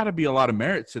 there's got to be a lot of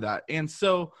merit to that. And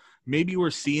so maybe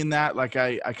we're seeing that. Like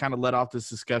I kind of led off this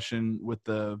discussion with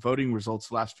the voting results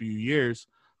the last few years,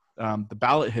 the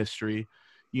ballot history,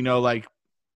 like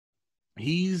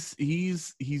he's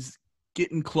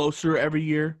getting closer every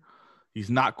year. He's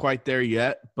not quite there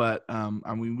yet, but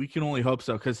I mean, we can only hope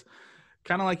so. Because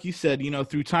kind of like you said,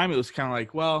 through time, it was kind of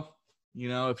like, well,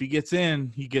 if he gets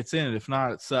in, he gets in. If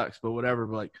not, it sucks, but whatever.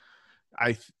 But like,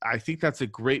 I think that's a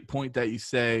great point that you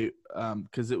say,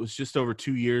 because it was just over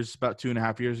 2 years, about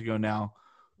 2.5 years ago now,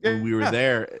 when we were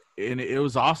there, and it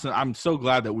was awesome. I'm so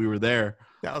glad that we were there.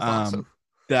 That was awesome.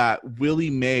 That Willie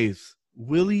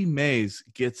Mays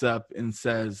gets up and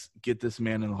says, "Get this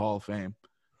man in the Hall of Fame,"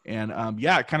 and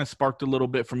it kind of sparked a little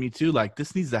bit for me too. Like,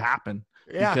 this needs to happen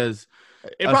because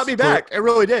it brought me back. It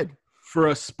really did. For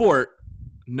a sport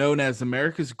known as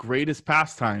America's greatest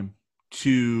pastime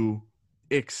to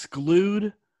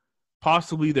exclude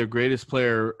possibly their greatest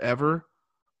player ever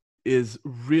is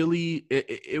really,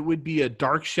 it would be a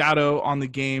dark shadow on the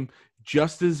game.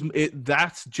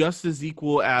 That's just as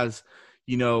equal as,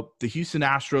 the Houston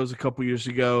Astros a couple years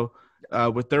ago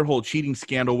with their whole cheating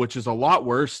scandal, which is a lot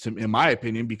worse in my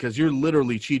opinion, because you're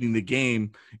literally cheating the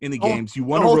game in the games. You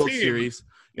won a World Series.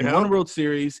 You won a World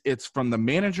Series. It's from the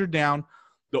manager down.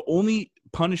 The only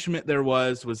punishment there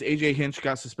was AJ Hinch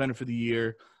got suspended for the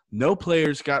year. No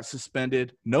players got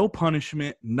suspended, no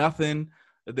punishment, nothing.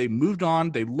 They moved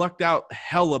on. They lucked out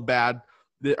hella bad,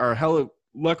 or hella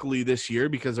luckily this year,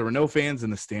 because there were no fans in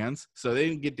the stands. So they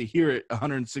didn't get to hear it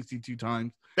 162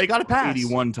 times. They got a pass.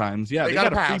 81 times. Yeah, they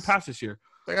got a free pass this year.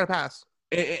 They got a pass.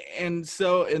 And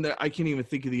I can't even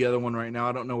think of the other one right now.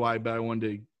 I don't know why, but I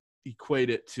wanted to equate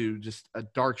it to just a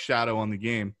dark shadow on the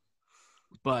game.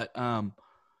 But,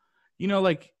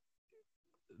 like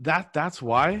that's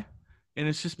why. And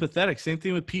it's just pathetic. Same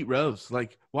thing with Pete Rose.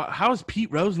 Like, how is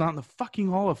Pete Rose not in the fucking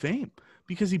Hall of Fame?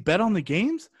 Because he bet on the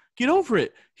games? Get over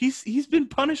it. He's been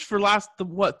punished for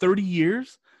 30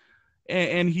 years,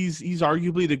 and he's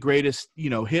arguably the greatest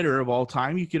hitter of all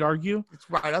time. You could argue it's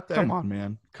right up there. Come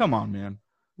on, man.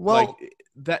 Well, like,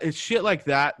 that it's shit like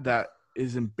that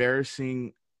is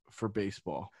embarrassing for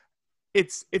baseball.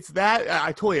 It's that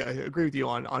I totally agree with you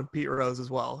on Pete Rose as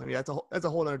well. I mean, that's a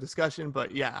whole other discussion.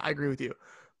 But yeah, I agree with you.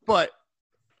 But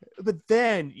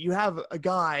then you have a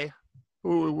guy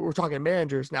who we're talking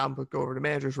managers now. I'm going to go over to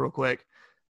managers real quick.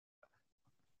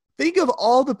 Think of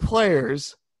all the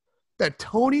players that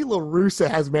Tony La Russa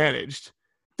has managed.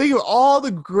 Think of all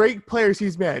the great players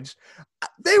he's managed.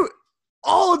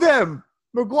 All of them,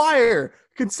 McGuire,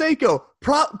 Canseco,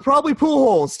 probably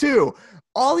Pujols too.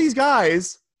 All these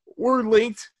guys were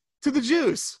linked to the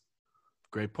juice.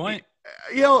 Great point.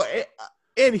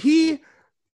 And he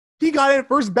got in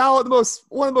first ballot,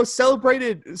 one of the most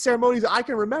celebrated ceremonies I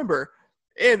can remember.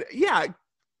 And yeah,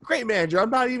 great manager. I'm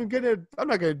not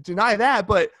gonna deny that.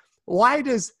 But why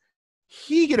does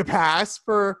he get a pass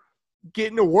for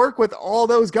getting to work with all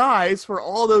those guys for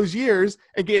all those years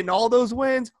and getting all those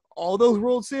wins, all those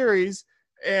World Series?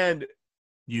 And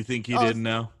you think he didn't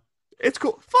know? It's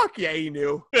cool. Fuck yeah, he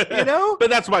knew. But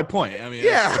that's my point. I mean,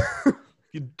 yeah,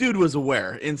 dude was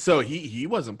aware, and so he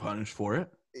wasn't punished for it.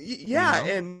 Yeah,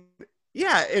 and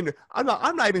I'm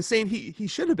not even saying he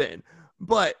should have been,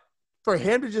 but for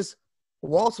him to just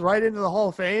waltz right into the Hall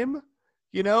of Fame,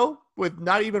 with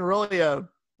not even really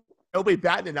nobody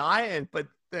batting an eye, but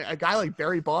a guy like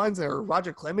Barry Bonds or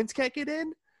Roger Clemens can't get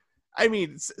in. I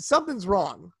mean, something's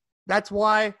wrong. That's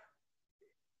why,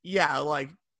 yeah, like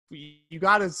you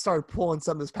got to start pulling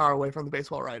some of this power away from the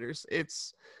baseball writers.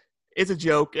 It's a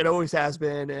joke. It always has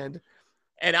been, and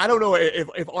I don't know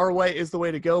if our way is the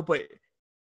way to go, but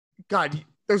God,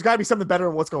 there's got to be something better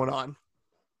than what's going on.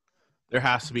 There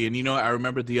has to be. And, I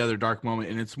remember the other dark moment,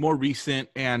 and it's more recent,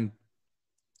 and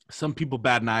some people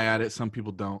bat an eye at it, some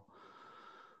people don't.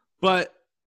 But,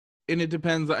 and it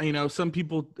depends, some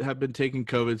people have been taking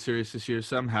COVID serious this year,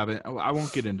 some haven't. I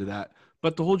won't get into that.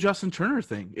 But the whole Justin Turner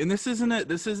thing, and this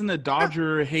isn't a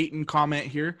Dodger hating comment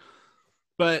here,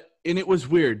 and it was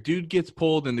weird. Dude gets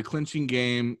pulled in the clinching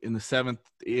game in the 7th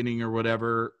inning or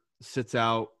whatever, sits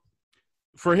out.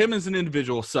 For him as an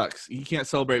individual, sucks. He can't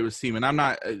celebrate with his team. And I'm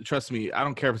not, trust me, I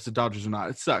don't care if it's the Dodgers or not.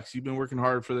 It sucks. You've been working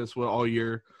hard for this all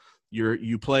year.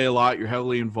 You play a lot. You're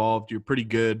heavily involved. You're pretty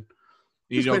good.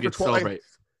 You don't get to celebrate.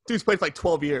 Dude's played for like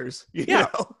 12 years. Yeah.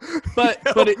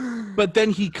 But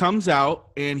then he comes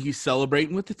out and he's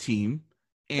celebrating with the team.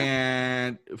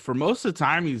 And for most of the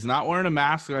time, he's not wearing a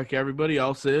mask like everybody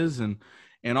else is and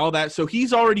all that. So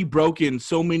he's already broken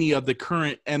so many of the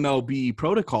current MLB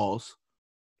protocols.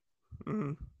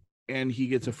 Mm-hmm. And he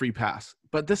gets a free pass.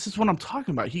 But this is what I'm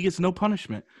talking about. He gets no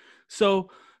punishment. So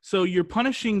you're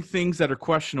punishing things that are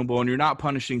questionable, and you're not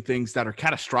punishing things that are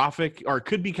catastrophic or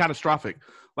could be catastrophic.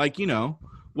 Like,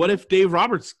 what if Dave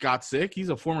Roberts got sick? He's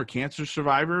a former cancer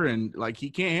survivor, and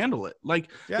he can't handle it.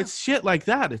 It's shit like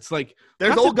that. It's like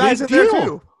there's old guys in there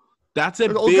too. There's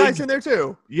old guys in there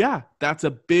too. Yeah, that's a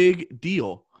big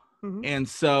deal. Mm-hmm. And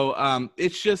so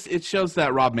it shows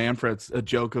that Rob Manfred's a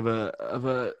joke of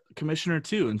a commissioner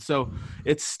too. And so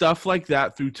it's stuff like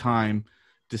that through time,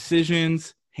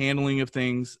 decisions, handling of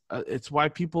things. It's why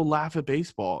people laugh at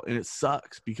baseball, and it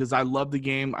sucks because I love the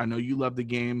game. I know you love the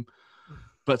game,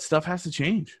 but stuff has to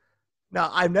change. Now,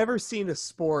 I've never seen a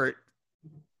sport,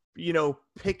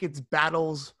 pick its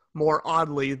battles more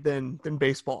oddly than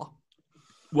baseball.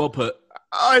 Well put.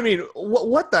 I mean,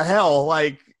 what the hell?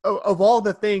 Of all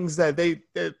the things that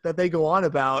they go on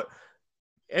about,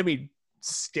 I mean,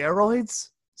 steroids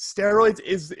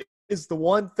is the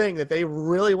one thing that they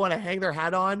really want to hang their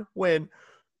hat on when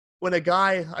a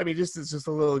guy, I mean, just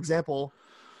a little example,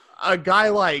 a guy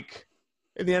like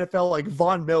in the NFL, like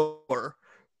Von Miller,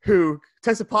 who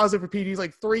tested positive for PEDs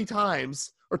like 3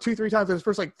 times or 3 times in his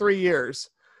first 3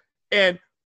 years. And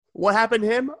what happened to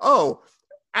him? Oh,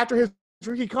 after his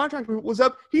rookie contract was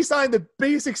up, he signed the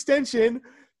biggest extension,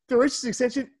 the richest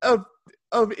extension of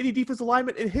any defensive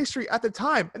lineman in history at the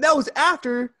time. And that was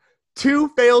after 2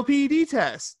 failed PED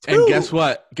tests. 2. And guess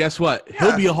what? Yeah.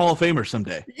 He'll be a Hall of Famer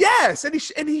someday. Yes,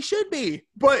 and he should be.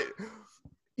 But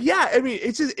yeah, I mean,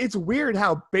 it's weird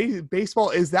how baseball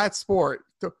is that sport,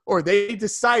 or they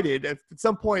decided at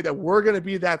some point that we're going to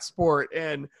be that sport,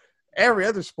 and every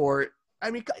other sport.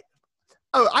 I mean,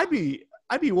 I'd be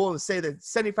willing to say that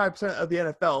 75% of the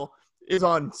NFL is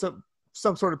on some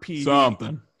sort of PED.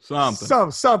 Something.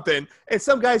 And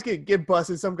some guys get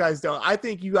busted, some guys don't. I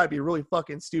think you got to be really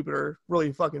fucking stupid or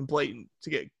really fucking blatant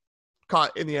to get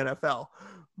caught in the NFL.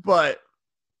 But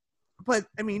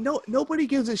I mean, nobody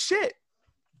gives a shit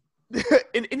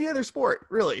in any other sport,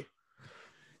 really.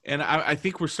 And I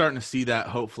think we're starting to see that,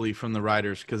 hopefully, from the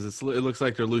writers, because it looks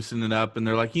like they're loosening it up, and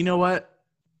they're like, you know what?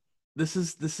 This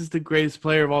is the greatest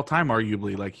player of all time,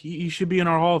 arguably. He should be in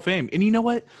our Hall of Fame. And you know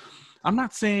what? I'm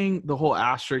not saying the whole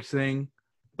asterisk thing,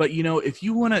 but if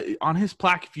you want to, on his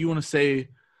plaque, if you want to say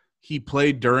he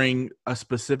played during a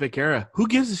specific era, who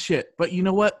gives a shit? But you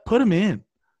know what? Put him in.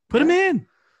 Put him in.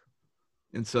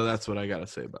 And so that's what I got to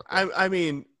say about that. I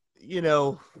mean,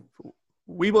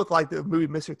 we both like the movie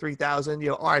Mr. 3000,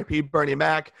 R.I.P. Bernie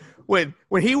Mac. When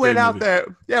he went out there,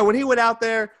 when he went out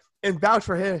there and vouched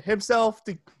for himself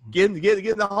to get in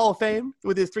the Hall of Fame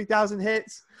with his 3,000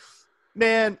 hits,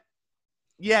 man,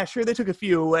 yeah, sure, they took a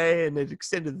few away and it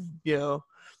extended,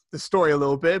 the story a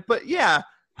little bit. But yeah,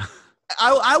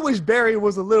 I wish Barry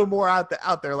was a little more out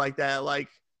there like that.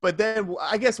 But then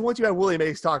I guess once you have Willie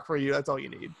Mays talk for you, that's all you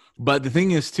need. But the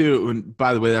thing is, too, and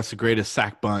by the way, that's the greatest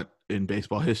sack bunt in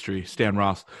baseball history, Stan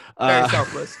Ross. Very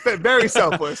selfless. Very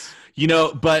selfless.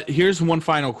 But here's one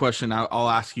final question I'll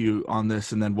ask you on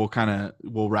this, and then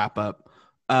we'll wrap up.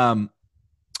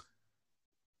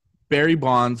 Barry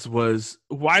Bonds was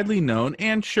widely known,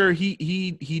 and sure,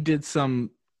 he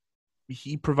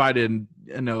provided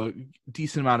a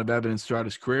decent amount of evidence throughout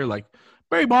his career.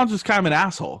 Barry Bonds was kind of an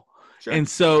asshole. Sure. And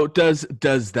so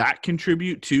does that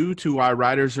contribute to why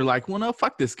writers are like, well, no,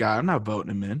 fuck this guy, I'm not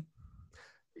voting him in?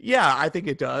 Yeah, I think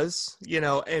it does.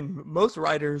 And most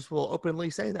writers will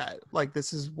openly say that.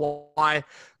 This is why.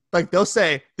 They'll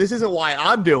say, this isn't why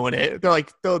I'm doing it. They're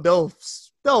like, they'll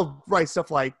write stuff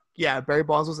like, yeah, Barry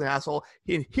Bonds was an asshole.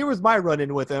 Here was my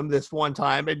run-in with him this one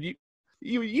time, and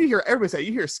you hear everybody say,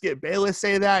 you hear Skip Bayless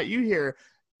say that, you hear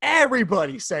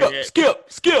everybody say it.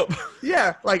 Skip.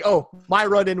 Yeah, like, oh, my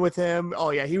run-in with him. Oh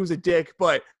yeah, he was a dick,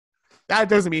 but that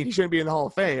doesn't mean he shouldn't be in the Hall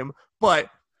of Fame. But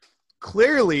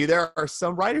clearly, there are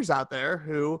some writers out there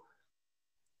who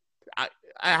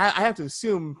I have to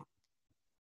assume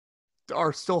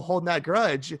are still holding that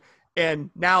grudge, and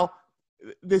now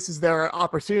this is their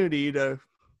opportunity to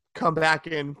come back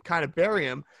and kind of bury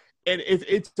him. And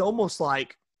it's almost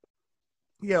like,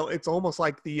 it's almost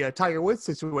like the Tiger Woods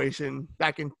situation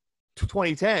back in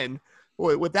 2010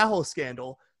 with that whole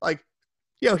scandal. Like,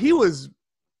 he was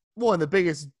one of the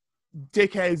biggest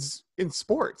dickheads in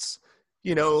sports.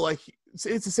 Like,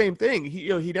 it's the same thing.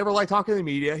 He never liked talking to the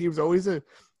media. He was always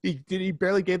he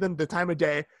barely gave them the time of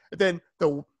day. Then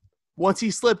once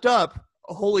he slipped up,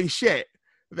 holy shit,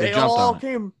 they all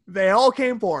came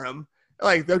for him.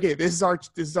 Like, okay, this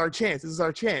is our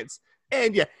chance.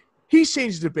 And yeah, he's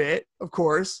changed a bit, of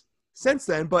course, since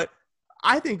then. But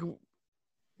I think,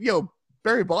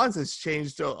 Barry Bonds has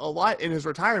changed a lot in his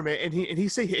retirement, and he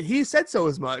said so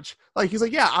as much. Like, he's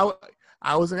like, yeah,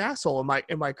 I was an asshole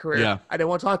in my career. Yeah. I didn't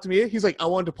want to talk to me. He's like, I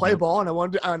wanted to play ball, and I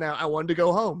wanted to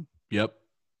go home. Yep.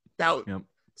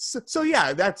 So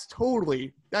yeah, that's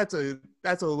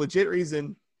a legit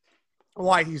reason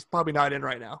why he's probably not in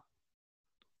right now.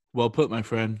 Well put, my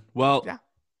friend. Well, yeah.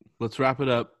 Let's wrap it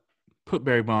up. Put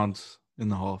Barry Bonds in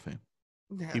the Hall of Fame.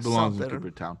 Yeah, he belongs in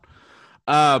Cooperstown.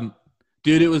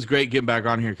 Dude, it was great getting back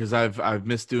on here because I've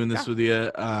missed doing this with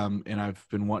you, and I've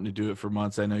been wanting to do it for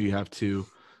months. I know you have too.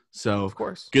 So, of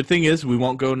course. Good thing is we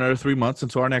won't go another 3 months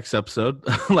until our next episode.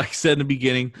 Like I said in the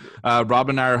beginning, Rob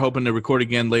and I are hoping to record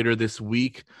again later this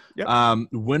week. Yep.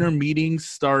 Winter meetings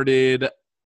started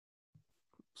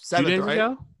 7 days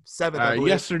ago? 7,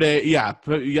 yesterday. Yeah,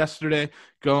 yesterday,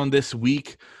 going this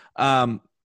week.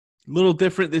 Little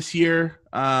different this year.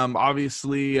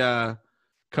 Obviously,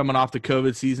 coming off the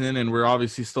COVID season, and we're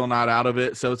obviously still not out of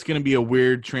it. So it's going to be a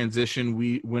weird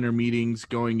transition. Winter meetings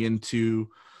going into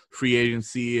free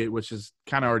agency, which has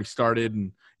kind of already started,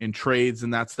 and in trades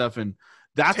and that stuff. And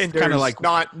that's kind of like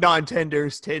not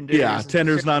non-tenders, tenders. Yeah,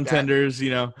 tenders, non-tenders,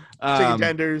 chicken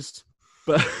tenders.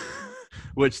 But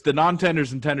which the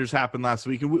non-tenders and tenders happened last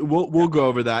week. And we'll go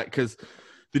over that because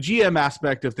the GM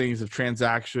aspect of things, of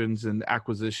transactions and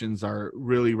acquisitions, are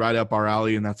really right up our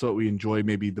alley, and that's what we enjoy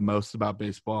maybe the most about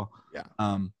baseball.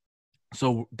 Yeah.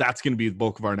 So that's going to be the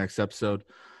bulk of our next episode.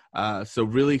 So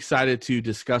really excited to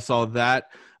discuss all of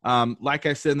that. Like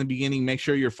I said in the beginning, make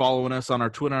sure you're following us on our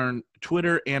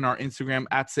Twitter and our Instagram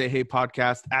at Say Hey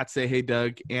Podcast, at Say Hey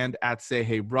Doug, and at Say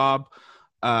Hey Rob.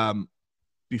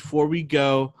 Before we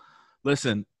go,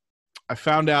 listen, I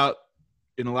found out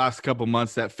in the last couple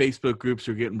months that Facebook groups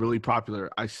are getting really popular.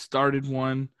 I started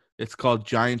one. It's called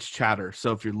Giants Chatter.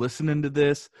 So if you're listening to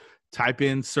this, type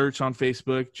in, search on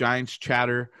Facebook, Giants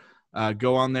Chatter.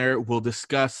 Go on there. We'll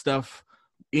discuss stuff,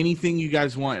 anything you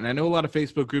guys want. And I know a lot of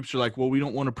Facebook groups are like, well, we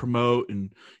don't want to promote,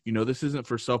 and, this isn't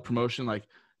for self-promotion. Like,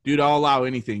 dude, I'll allow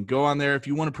anything. Go on there. If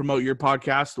you want to promote your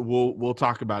podcast, we'll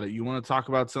talk about it. You want to talk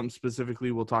about something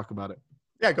specifically, we'll talk about it.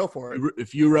 Yeah, go for it.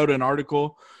 If you wrote an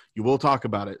article, you will talk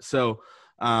about it. So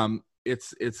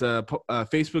it's a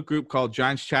Facebook group called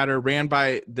Giants Chatter, ran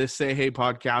by this Say Hey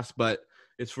Podcast, but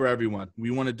it's for everyone. We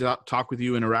want to talk with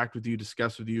you, interact with you,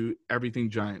 discuss with you,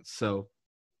 everything Giants. So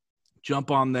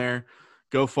jump on there,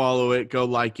 go follow it, go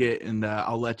like it, and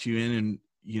I'll let you in. And,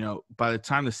 by the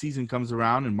time the season comes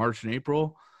around in March and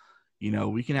April,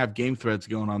 we can have game threads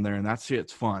going on there, and that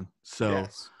shit's fun. So,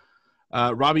 yes.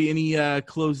 Robbie, any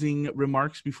closing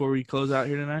remarks before we close out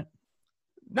here tonight?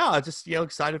 No, just,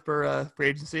 excited for free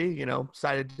agency,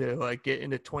 excited to get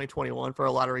into 2021 for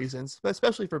a lot of reasons, but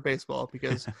especially for baseball,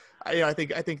 because I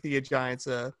think the Giants,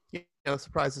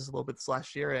 surprised us a little bit this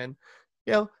last year, and,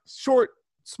 short,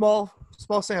 small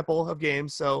sample of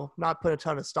games. So not put a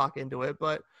ton of stock into it,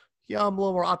 but I'm a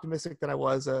little more optimistic than I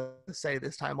was, say,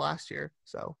 this time last year.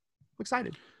 So I'm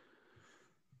excited.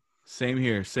 Same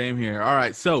here. All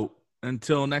right. So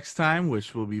until next time,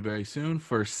 which will be very soon,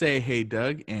 for Say Hey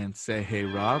Doug and Say Hey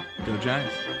Rob, go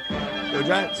Giants. Go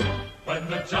Giants. When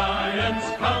the Giants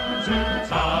come to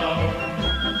town,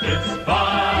 it's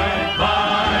bye,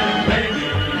 baby.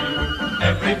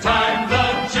 Every time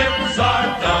the chips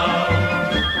are down,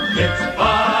 it's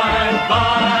bye,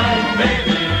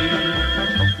 baby.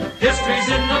 History's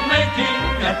in the making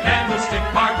at Candlestick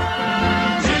Park.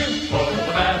 Cheer for the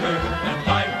batter and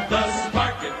light the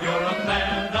spark if you're a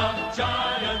fan of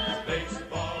Giants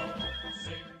baseball.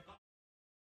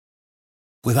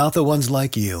 Without the ones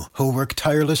like you, who work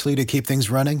tirelessly to keep things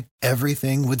running,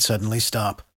 everything would suddenly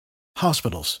stop.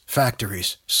 Hospitals,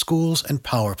 factories, schools, and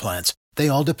power plants, they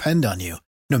all depend on you.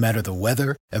 No matter the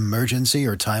weather, emergency,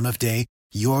 or time of day,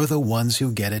 you're the ones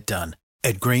who get it done.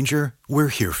 At Grainger, we're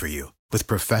here for you with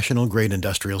professional-grade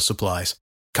industrial supplies.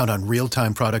 Count on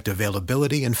real-time product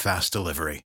availability and fast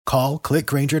delivery. Call, click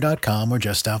Grainger.com, or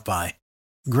just stop by.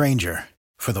 Grainger,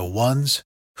 for the ones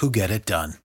who get it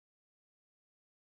done.